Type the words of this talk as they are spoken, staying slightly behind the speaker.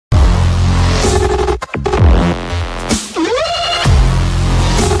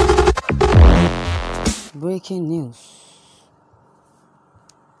Breaking news.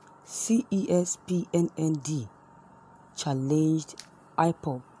 CESPNND challenged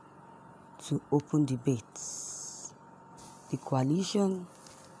IPOB to open debates. The Coalition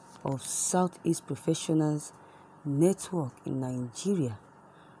of Southeast Professionals Network in Nigeria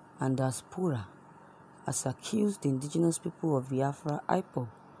and Diaspora has accused the indigenous people of Biafra IPOB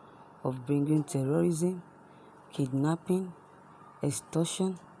of bringing terrorism, kidnapping,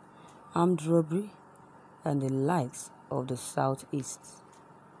 extortion, armed robbery, and the likes of the Southeast.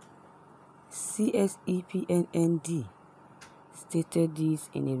 CESPNND stated this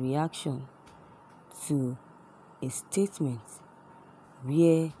in a reaction to a statement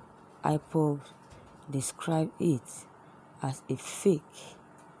where IPOB described it as a fake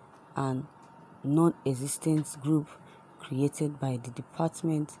and non-existent group created by the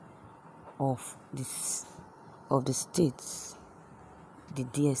Department of the States, the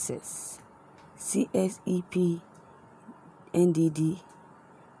DSS. CESPNND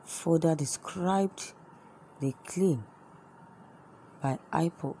further described the claim by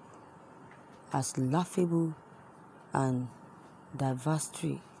IPOB as laughable and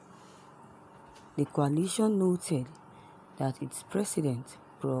devastating. The coalition noted that its president,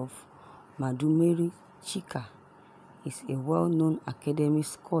 Prof. Madumeri Chika, is a well-known academic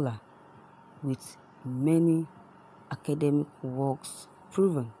scholar with many academic works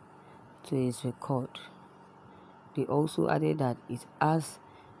proven to his record. They also added that it has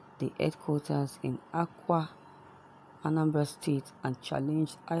the headquarters in Akwa, Anambra State, and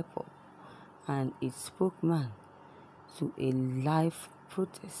challenged IPOB and its spokesman to a live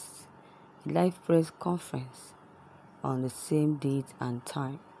press conference on the same date and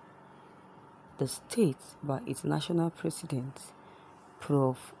time. The state, by its national president,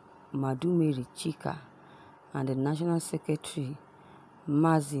 Prof. Madumeri Chika, and the national secretary,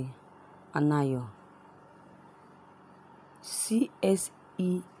 Mazi Anayo. CESPNND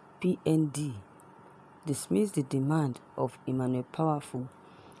dismissed the demand of Emmanuel Powerful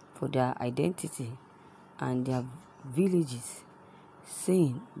for their identity and their villages,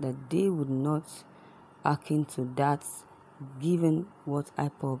 saying that they would not hearken to that given what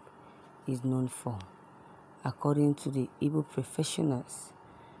IPOB is known for. According to the Igbo professionals,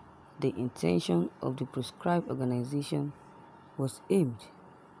 the intention of the proscribed organization was aimed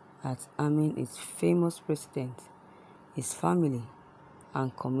at harming its famous president, his family,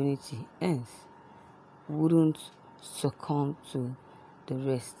 and community, hence wouldn't succumb to the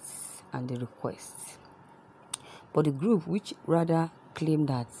rests and the requests. But the group, which rather claimed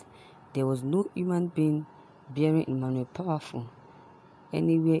that there was no human being bearing Emmanuel Powerful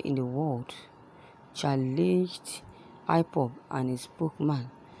anywhere in the world, challenged IPOB and his spokesman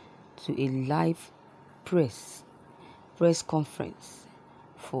to a live press conference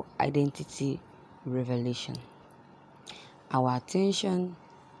for identity revelation. Our attention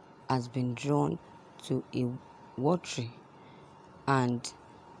has been drawn to a watery and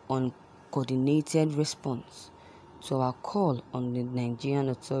uncoordinated response to our call on the Nigerian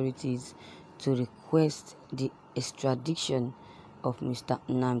authorities to request the extradition of Mr.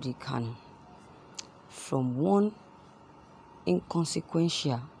 Nnamdi Kanu. From one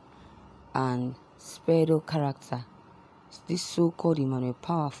inconsequential and spectral character, this so-called Emmanuel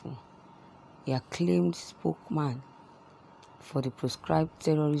Powerful, a acclaimed spokesman for the proscribed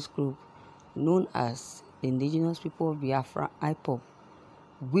terrorist group known as the Indigenous People of Biafra IPOB,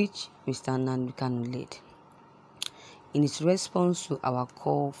 which Mr. Nnamdi Kanu led. In its response to our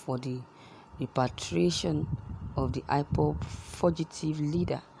call for the repatriation of the IPOB fugitive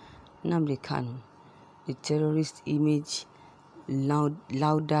leader Nnamdi Kanu, the terrorist image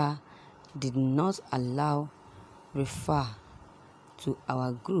louder did not refer to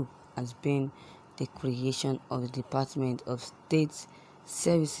our group as being the creation of the Department of State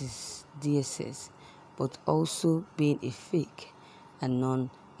Services DSS, but also being a fake and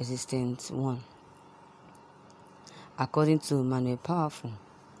non-existent one. According to Emmanuel Powerful,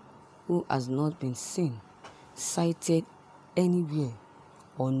 who has not been seen, cited anywhere,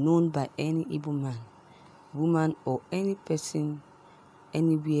 or known by any Igbo man, woman, or any person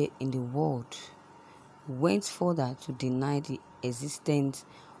anywhere in the world, went further to deny the existence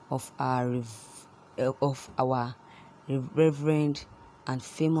of our reverend and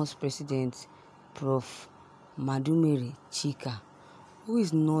famous president, Prof. Madumeri Chika, who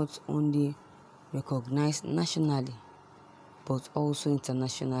is not only recognized nationally but also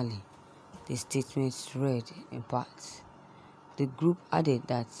internationally. The statement read in part. The group added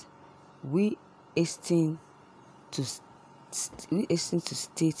that we hasten to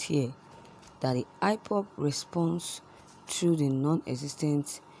state here that the IPOB response through the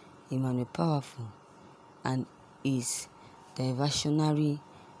non-existent Emmanuel Powerful and is diversionary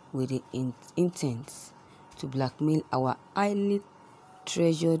with the intent to blackmail our highly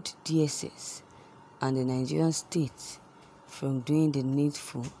treasured DSS and the Nigerian state from doing the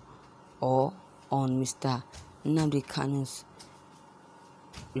needful or on Mr. Nnamdi Kanu's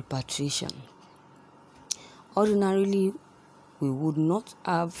repatriation. Ordinarily, we would not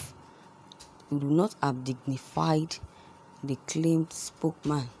have dignified the claimed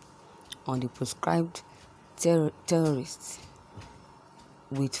spokesman on the proscribed terrorists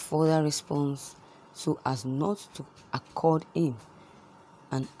with further response so as not to accord him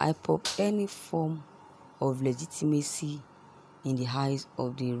and IPOB any form of legitimacy in the eyes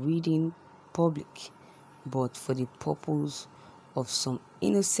of the reading public, but for the purpose of some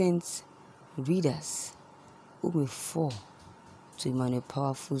innocent readers who may fall to Emmanuel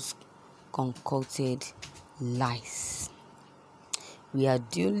Powerful's concocted lies. We are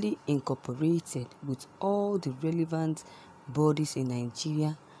duly incorporated with all the relevant bodies in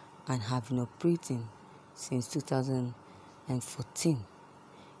Nigeria and have been operating since 2014.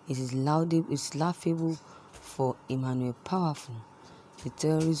 It is laughable for Emmanuel Powerful, the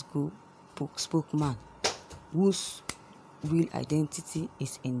terrorist group spokesman, whose real identity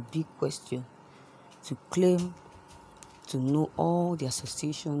is in big question, to claim to know all the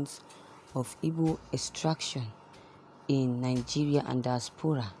associations of Igbo extraction in Nigeria and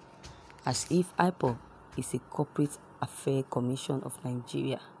diaspora, as if IPOB is a corporate affairs commission of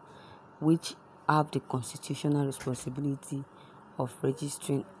Nigeria, which have the constitutional responsibility of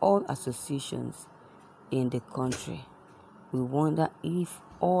registering all associations in the country. We wonder if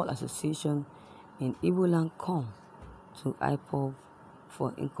all associations in Igbo land come to IPOB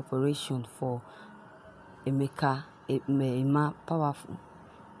for incorporation for Emma Powerful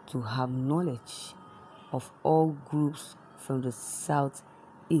to have knowledge of all groups from the southeast,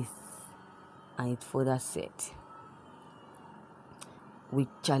 and it further said, we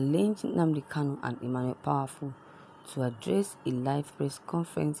challenge Nnamdi Kanu and Emmanuel Powerful to address a live press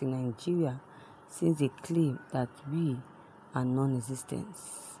conference in Nigeria since they claim that we are non-existent.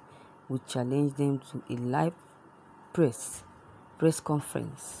 We challenge them to a live press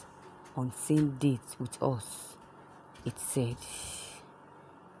conference on same date with us. It said,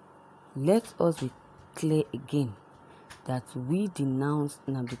 let us be clear again that we denounce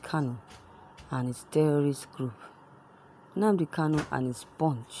Nnamdi Kanu and his terrorist group. Nnamdi Kanu and his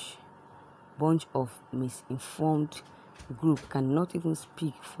bunch of misinformed group cannot even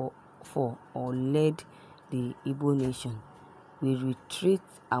speak for or lead the Igbo nation. We reiterate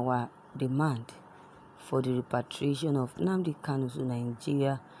our demand for the repatriation of Nnamdi Kanu to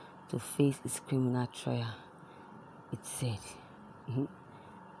Nigeria to face his criminal trial, it said.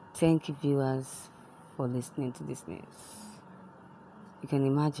 Thank you, viewers, for listening to this news. You can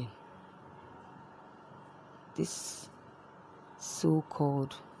imagine this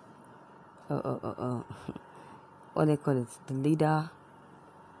so-called what they call it, the leader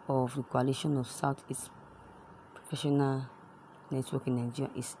of the coalition of Southeast Professional Network in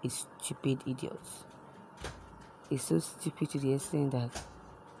Nigeria is a stupid idiot. He's so stupid to the extent that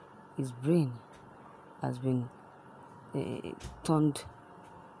his brain has been turned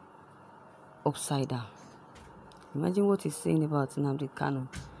upside down. Imagine what he's saying about Nnamdi Kanu,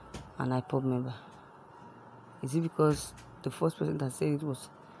 an IPOB member. Is it because the first person that said it was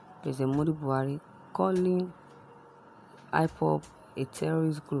President Muhammadu Buhari, calling IPOB a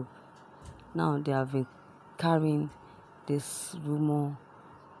terrorist group? Now they have been carrying this rumor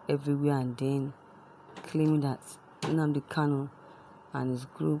everywhere and then, claiming that Nnamdi Kanu and his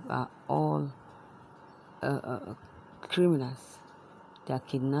group are all criminals. They are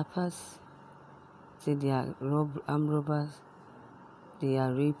kidnappers. Say they are armed robbers. They are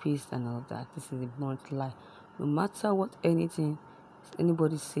rapists and all of that. This is a blunt lie. No matter what anybody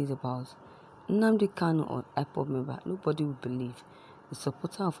says about Nnamdi Kanu or IPOB member, nobody will believe. The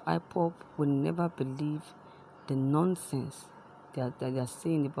supporter of IPOB will never believe the nonsense that they are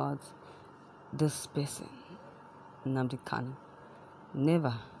saying about this person, Nnamdi Kanu.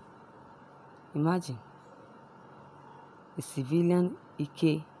 Never. Imagine the civilian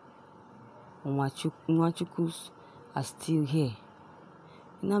Ike Nwachukwus are still here.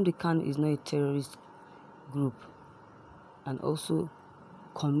 Nnamdi Kanu is not a terrorist group and also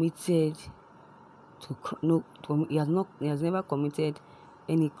committed to he has never committed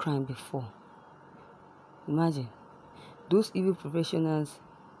any crime before. Imagine those evil professionals,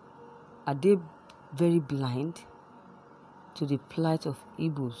 are they very blind to the plight of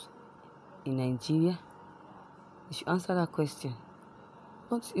Igbos in Nigeria? You should answer that question.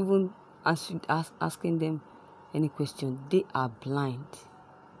 Not even asking them any question. They are blind.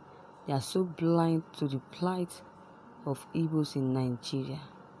 They are so blind to the plight of Igbos in Nigeria.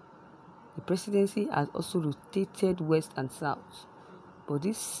 The presidency has also rotated west and south, but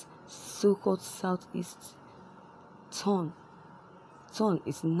this so-called southeast turn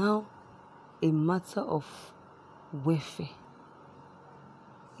is now a matter of welfare.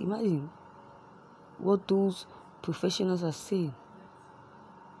 Imagine what those professionals are saying.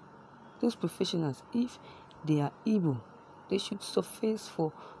 Those professionals, if they are Igbo, they should suffice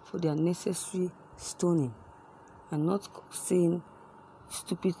for their necessary stoning and not saying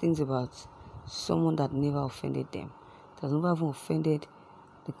stupid things about someone that never offended them, that has never even offended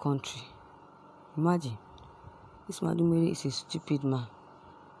the country. Imagine, this Madumere is a stupid man.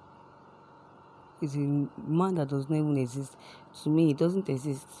 He's a man that does not even exist. To me, he doesn't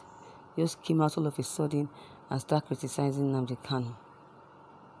exist. He just came out all of a sudden and started criticizing Nnamdi Kanu.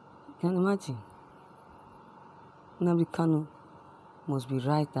 You can imagine. Nnamdi Kanu must be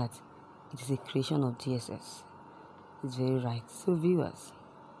right that it is a creation of DSS. It's very right. So viewers,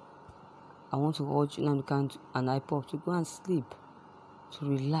 I want to urge Nnamdi Kanu and IPOB to go and sleep, to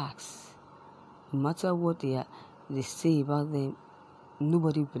relax. No matter what they say about them,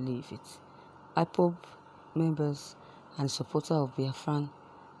 nobody believes it. IPOB members and supporters of Biafran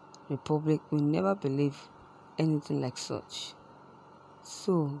Republic will never believe anything like such.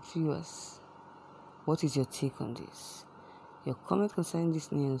 So, viewers, what is your take on this? Your comment concerning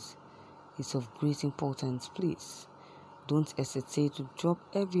this news is of great importance. Please don't hesitate to drop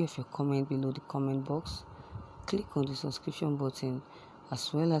every of your comment below the comment box. Click on the subscription button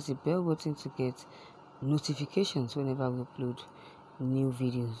as well as the bell button to get notifications whenever we upload new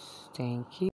videos. Thank you.